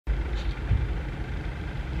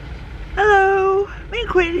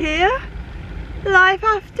Quinn here. Life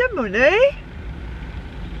after money.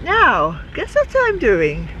 Now, guess what I'm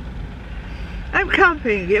doing? I'm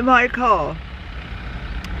camping in my car.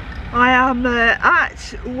 I am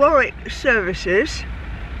at Warwick Services.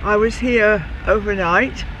 I was here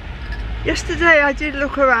overnight. Yesterday I did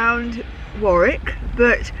look around Warwick,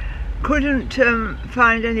 but couldn't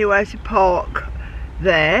find anywhere to park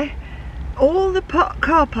there. All the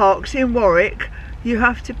car parks in Warwick you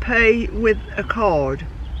have to pay with a card,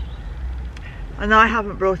 and I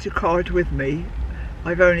haven't brought a card with me.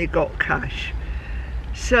 I've only got cash.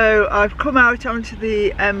 So I've come out onto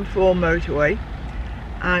the M4 motorway,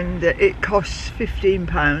 and it costs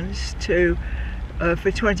 £15 to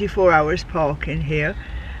for 24 hours parking here,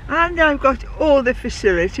 and I've got all the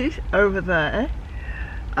facilities over there,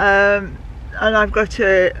 and I've got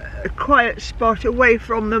a quiet spot away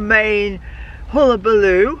from the main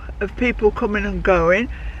hullabaloo of people coming and going.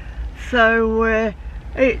 So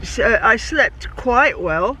I slept quite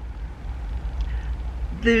well.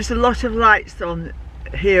 There's a lot of lights on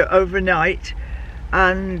here overnight,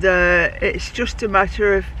 and it's just a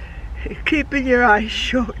matter of keeping your eyes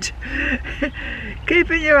shut.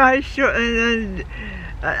 Keeping your eyes shut. And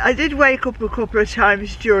I did wake up a couple of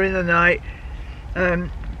times during the night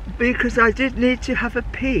because I did need to have a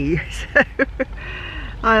pee. So,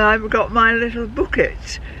 and I've got my little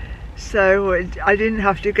bucket, so I didn't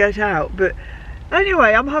have to get out. But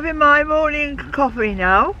anyway, I'm having my morning coffee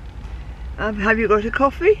now. Have you got a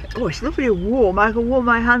coffee? Oh, it's lovely and warm. I can warm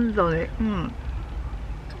my hands on it.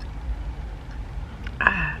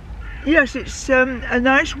 Yes, it's a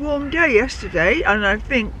nice warm day yesterday, and I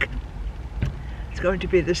think it's going to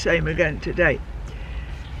be the same again today.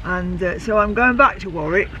 And so I'm going back to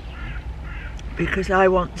Warwick because I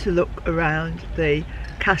want to look around the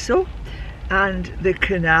castle and the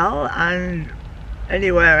canal and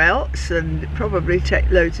anywhere else, and probably take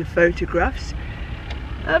loads of photographs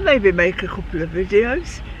and maybe make a couple of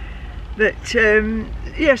videos. But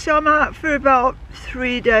yeah, so I'm out for about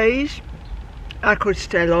 3 days. I could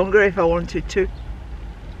stay longer if I wanted to.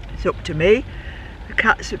 It's up to me. The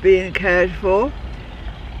cats are being cared for.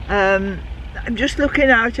 I'm just looking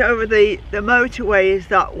out over the motorway is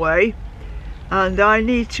that way, and I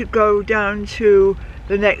need to go down to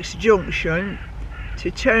the next junction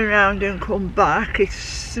to turn around and come back.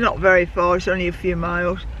 It's not very far, it's only a few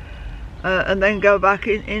miles, and then go back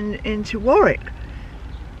into Warwick.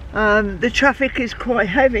 The traffic is quite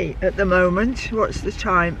heavy at the moment. What's the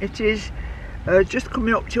time? It is just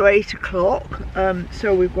coming up to 8 o'clock,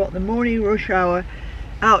 so we've got the morning rush hour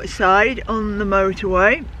outside on the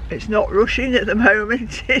motorway. It's not rushing at the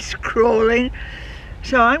moment, it's crawling.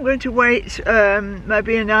 So I'm going to wait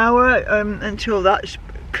maybe an hour until that's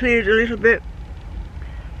cleared a little bit.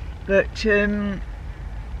 But so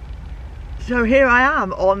here I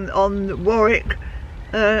am on the Warwick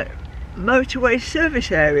motorway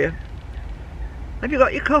service area. Have you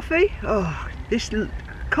got your coffee? Oh, this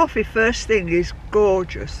coffee first thing is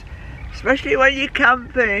gorgeous, especially when you're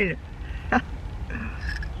camping.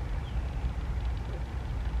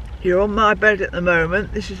 You're on my bed at the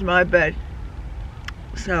moment. This is my bed.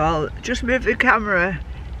 So I'll just move the camera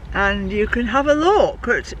and you can have a look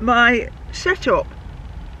at my setup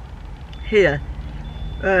here.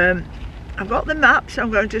 I've got the maps.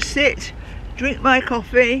 I'm going to sit, drink my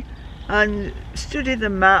coffee and study the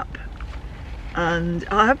map, and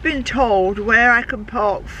I have been told where I can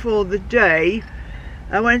park for the day.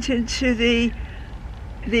 I went into the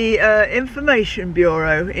information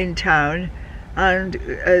bureau in town, and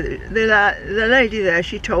the lady there,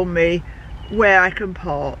 she told me where I can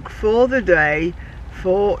park for the day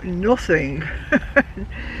for nothing.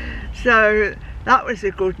 So that was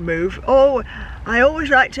a good move. Oh, I always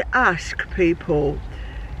like to ask people,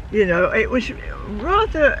 you know, it was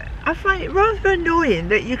rather, I find it rather annoying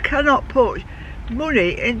that you cannot put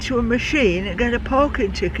money into a machine and get a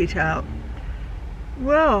parking ticket out.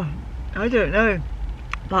 Well, I don't know,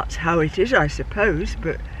 that's how it is, I suppose.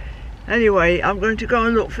 But anyway, I'm going to go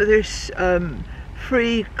and look for this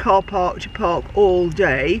free car park to park all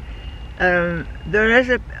day. There is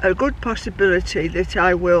a good possibility that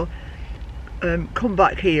I will come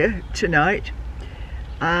back here tonight,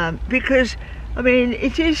 because I mean,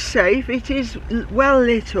 it is safe, it is well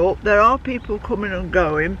lit up, there are people coming and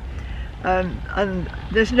going, and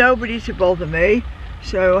there's nobody to bother me,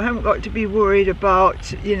 so I haven't got to be worried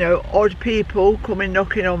about, you know, odd people coming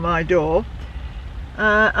knocking on my door.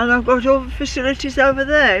 And I've got all the facilities over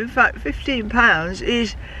there. In fact,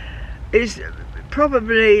 £15 is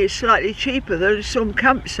probably slightly cheaper than some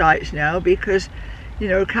campsites now, because, you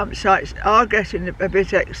know, campsites are getting a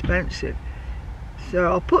bit expensive. So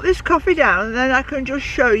I'll put this coffee down and then I can just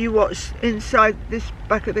show you what's inside this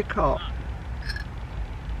back of the car.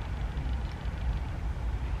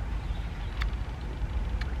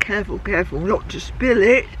 Careful, careful not to spill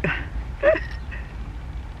it.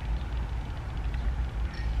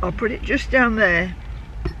 I'll put it just down there,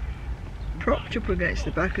 propped up against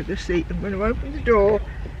the back of the seat. I'm going to open the door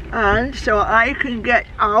and so I can get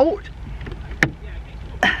out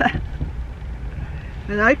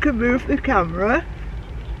and I can move the camera.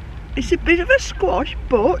 It's a bit of a squash,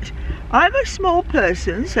 but I'm a small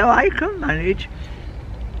person so I can manage.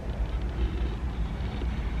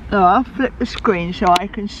 Oh, I'll flip the screen so I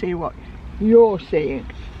can see what you're seeing.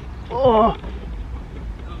 Oh,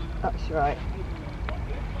 that's right.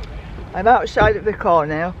 I'm outside of the car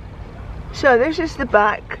now. So this is the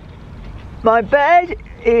back. My bed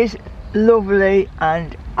is lovely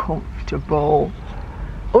and comfortable.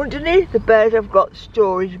 Underneath the bed I've got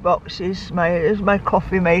storage boxes. There's my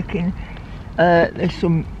coffee making. There's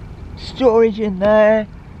some storage in there.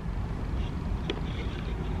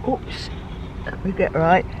 Oops, let me get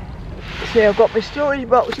right. See, I've got my storage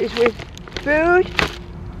boxes with food,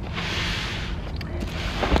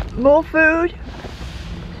 more food.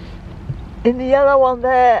 In the yellow one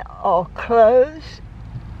there are clothes.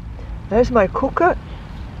 There's my cooker.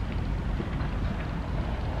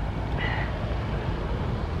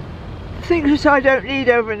 Things that I don't need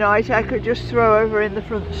overnight I could just throw over in the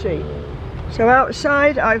front seat. So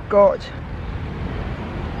outside I've got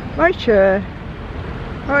my chair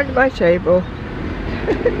and my table.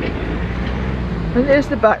 And there's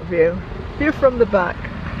the back view from the back.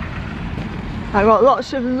 I've got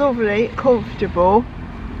lots of lovely, comfortable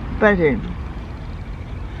bedding.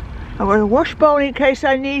 I've got a wash bowl in case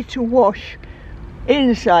I need to wash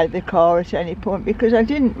inside the car at any point, because I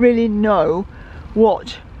didn't really know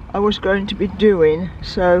what I was going to be doing.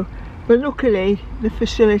 So, but luckily the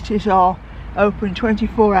facilities are open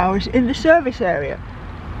 24 hours in the service area.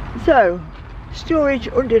 So, storage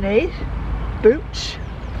underneath, boots.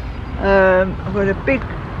 I've got a big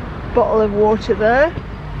bottle of water there.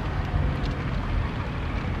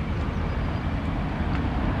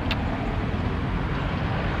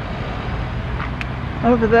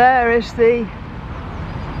 Over there is the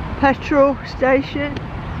petrol station.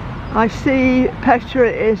 I see petrol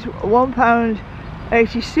is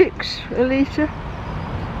 £1.86 a litre.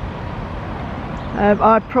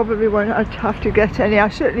 I probably won't have to get any. I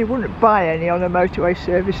certainly wouldn't buy any on a motorway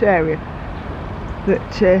service area.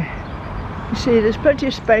 But you see, there's plenty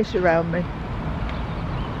of space around me.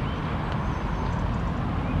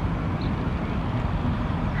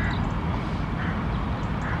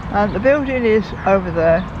 And the building is over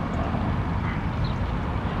there.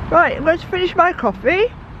 Right, I'm going to finish my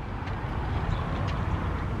coffee.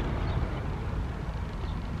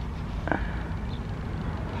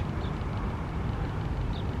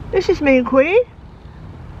 This is me and Queen.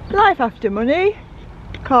 Life after money.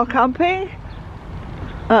 Car camping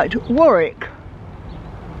at Warwick.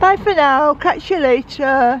 Bye for now, catch you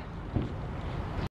later.